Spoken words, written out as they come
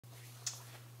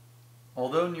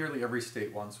Although nearly every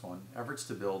state wants one, efforts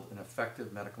to build an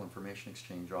effective medical information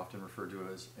exchange, often referred to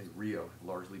as a RIO, have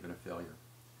largely been a failure.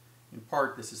 In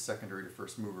part, this is secondary to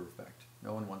first mover effect.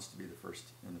 No one wants to be the first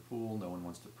in the pool, no one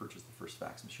wants to purchase the first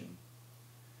fax machine.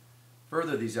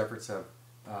 Further, these efforts have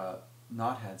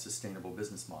not had sustainable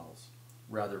business models,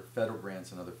 rather federal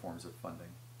grants and other forms of funding.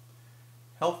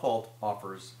 Healthvault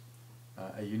offers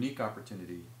a unique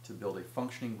opportunity to build a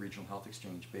functioning regional health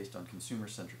exchange based on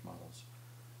consumer-centric models.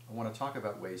 I want to talk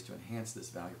about ways to enhance this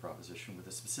value proposition with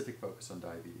a specific focus on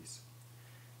diabetes.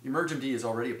 EmergeMD is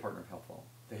already a partner of Healthvault.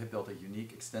 They have built a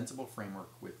unique extensible framework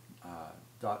with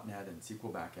 .NET and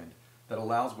SQL backend that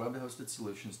allows web-hosted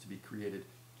solutions to be created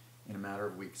in a matter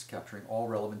of weeks, capturing all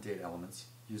relevant data elements,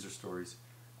 user stories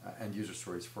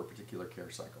for a particular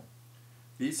care cycle.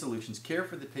 These solutions care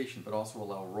for the patient but also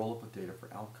allow a roll-up of data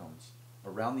for outcomes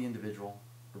around the individual,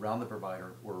 around the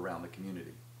provider, or around the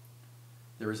community.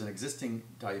 There is an existing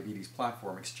diabetes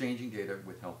platform exchanging data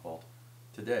with Healthvault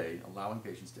today, allowing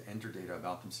patients to enter data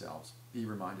about themselves, be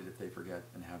reminded if they forget,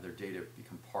 and have their data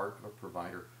become part of a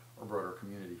provider or broader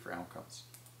community for outcomes.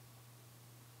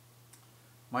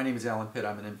 My name is Alan Pitt.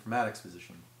 I'm an informatics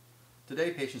physician.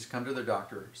 Today, patients come to their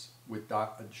doctors with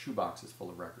shoeboxes full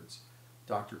of records.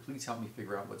 Doctor, please help me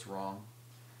figure out what's wrong.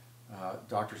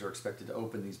 Doctors are expected to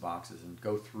open these boxes and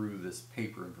go through this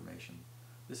paper information.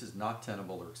 This is not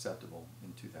tenable or acceptable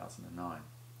in 2009.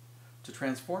 To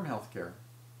transform healthcare,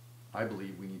 I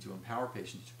believe we need to empower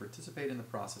patients to participate in the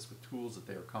process with tools that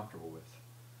they are comfortable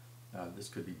with. This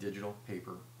could be digital,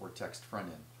 paper, or text front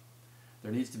end.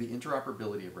 There needs to be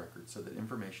interoperability of records so that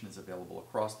information is available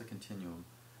across the continuum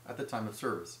at the time of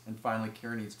service. And finally,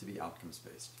 care needs to be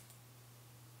outcomes-based.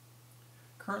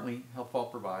 Currently,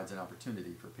 Healthvault provides an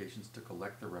opportunity for patients to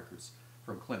collect their records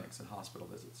from clinics and hospital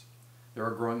visits. There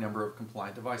are a growing number of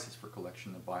compliant devices for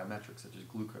collection of biometrics such as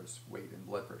glucose, weight, and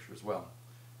blood pressure as well.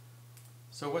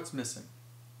 So what's missing?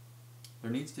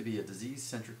 There needs to be a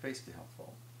disease-centric face to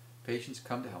Healthvault. Patients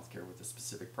come to healthcare with a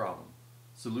specific problem.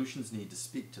 Solutions need to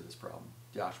speak to this problem.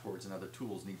 Dashboards and other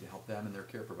tools need to help them and their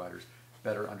care providers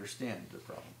better understand the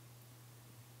problem.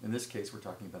 In this case, we're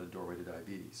talking about a doorway to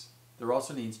diabetes. There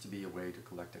also needs to be a way to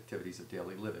collect activities of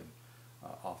daily living,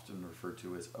 often referred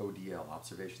to as ODL,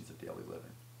 observations of daily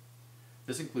living.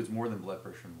 This includes more than blood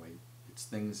pressure and weight. It's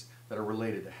things that are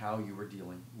related to how you are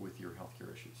dealing with your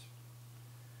healthcare issues.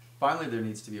 Finally, there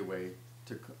needs to be a way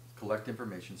to collect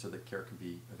information so that care can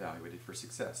be evaluated for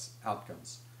success,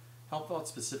 outcomes. Healthvault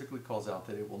specifically calls out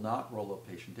that it will not roll up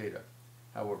patient data.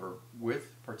 However,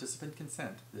 with participant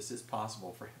consent, this is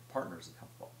possible for partners at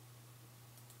Healthvault.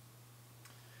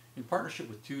 In partnership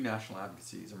with two national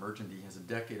advocacies, EmergeMD has a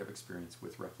decade of experience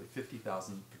with roughly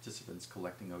 50,000 participants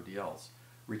collecting ODLs,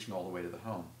 reaching all the way to the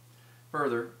home.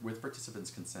 Further, with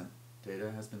participants' consent,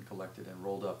 data has been collected and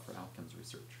rolled up for outcomes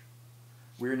research.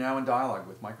 We are now in dialogue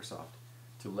with Microsoft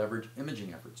to leverage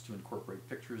imaging efforts to incorporate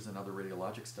pictures and other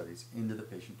radiologic studies into the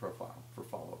patient profile for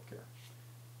follow-up care.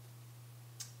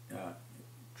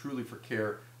 Truly for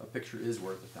care, a picture is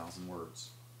worth 1,000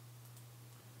 words.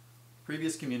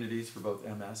 Previous communities for both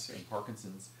MS and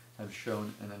Parkinson's have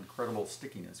shown an incredible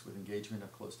stickiness with engagement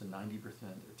of close to 90%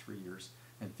 at 3 years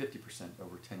and 50%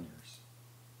 over 10 years.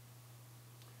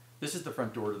 This is the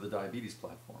front door to the diabetes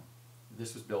platform.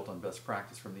 This was built on best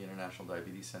practice from the International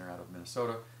Diabetes Center out of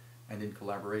Minnesota and in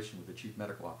collaboration with the Chief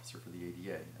Medical Officer for the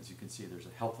ADA. As you can see, there's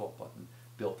a Healthvault button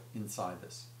built inside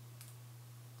this.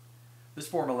 This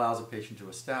form allows a patient to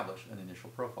establish an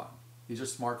initial profile. These are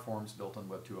smart forms built on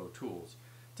Web 2.0 tools.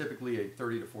 Typically a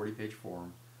 30 to 40 page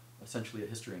form, essentially a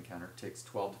history encounter, takes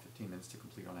 12 to 15 minutes to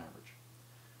complete on average.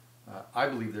 I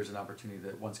believe there's an opportunity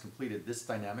that once completed, this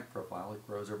dynamic profile, it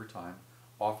grows over time,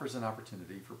 offers an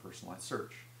opportunity for personalized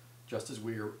search. Just as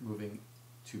we are moving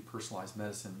to personalized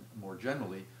medicine more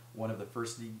generally, one of the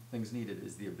first things needed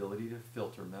is the ability to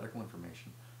filter medical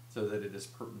information so that it is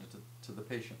pertinent to the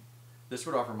patient. This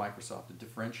would offer Microsoft a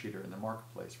differentiator in the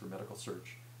marketplace for medical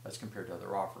search as compared to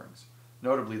other offerings.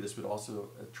 Notably, this would also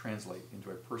translate into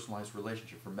a personalized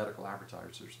relationship for medical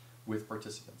advertisers with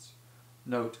participants.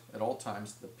 Note, at all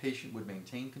times, the patient would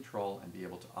maintain control and be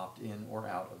able to opt in or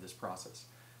out of this process.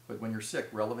 But when you're sick,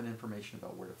 relevant information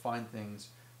about where to find things,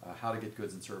 how to get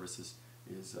goods and services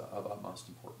is of utmost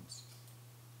importance.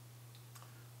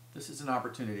 This is an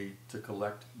opportunity to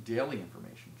collect daily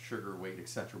information, sugar, weight,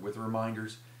 etc., with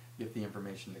reminders if the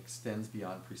information extends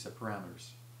beyond preset parameters.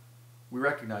 We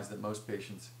recognize that most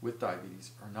patients with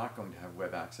diabetes are not going to have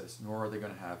web access, nor are they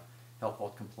going to have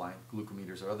Healthvault compliant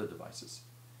glucometers or other devices.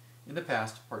 In the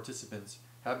past, participants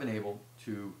have been able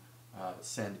to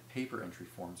send paper entry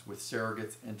forms with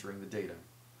surrogates entering the data.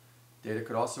 Data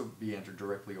could also be entered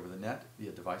directly over the net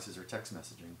via devices or text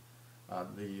messaging.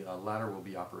 The latter will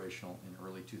be operational in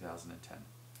early 2010.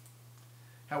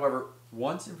 However,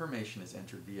 once information is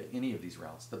entered via any of these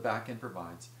routes, the backend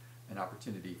provides an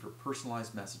opportunity for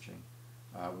personalized messaging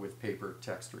with paper,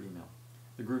 text, or email.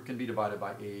 The group can be divided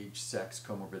by age, sex,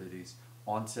 comorbidities,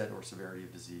 onset or severity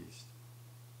of disease.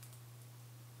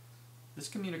 This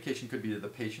communication could be to the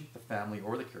patient, the family,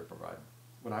 or the care provider.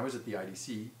 When I was at the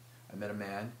IDC, I met a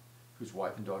man whose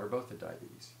wife and daughter both had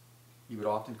diabetes. He would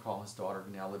often call his daughter,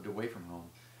 who now lived away from home,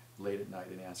 late at night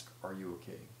and ask, "Are you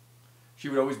okay?" She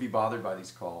would always be bothered by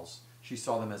these calls. She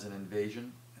saw them as an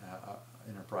invasion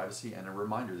in her privacy and a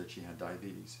reminder that she had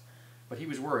diabetes. But he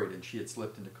was worried, and she had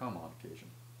slipped into coma on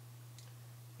occasion.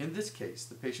 In this case,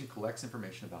 the patient collects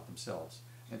information about themselves,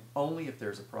 and only if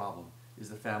there's a problem is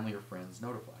the family or friends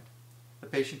notified. The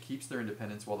patient keeps their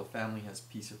independence while the family has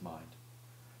peace of mind.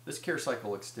 This care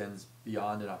cycle extends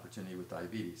beyond an opportunity with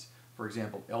diabetes. For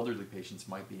example, elderly patients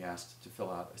might be asked to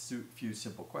fill out a few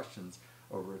simple questions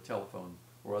over a telephone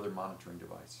or other monitoring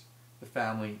device. The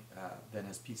family then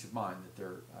has peace of mind that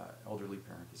their elderly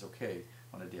parent is okay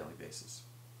on a daily basis.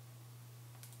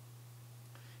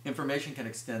 Information can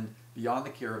extend beyond the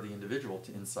care of the individual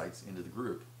to insights into the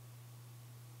group,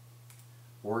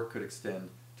 or it could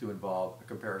extend to involve a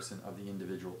comparison of the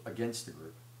individual against the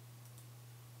group.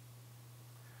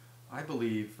 I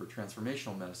believe for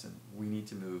transformational medicine, we need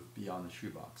to move beyond the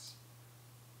shoebox.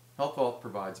 Healthvault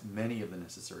provides many of the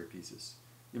necessary pieces.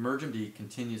 EmergeMD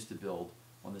continues to build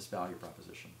on this value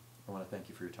proposition. I want to thank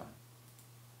you for your time.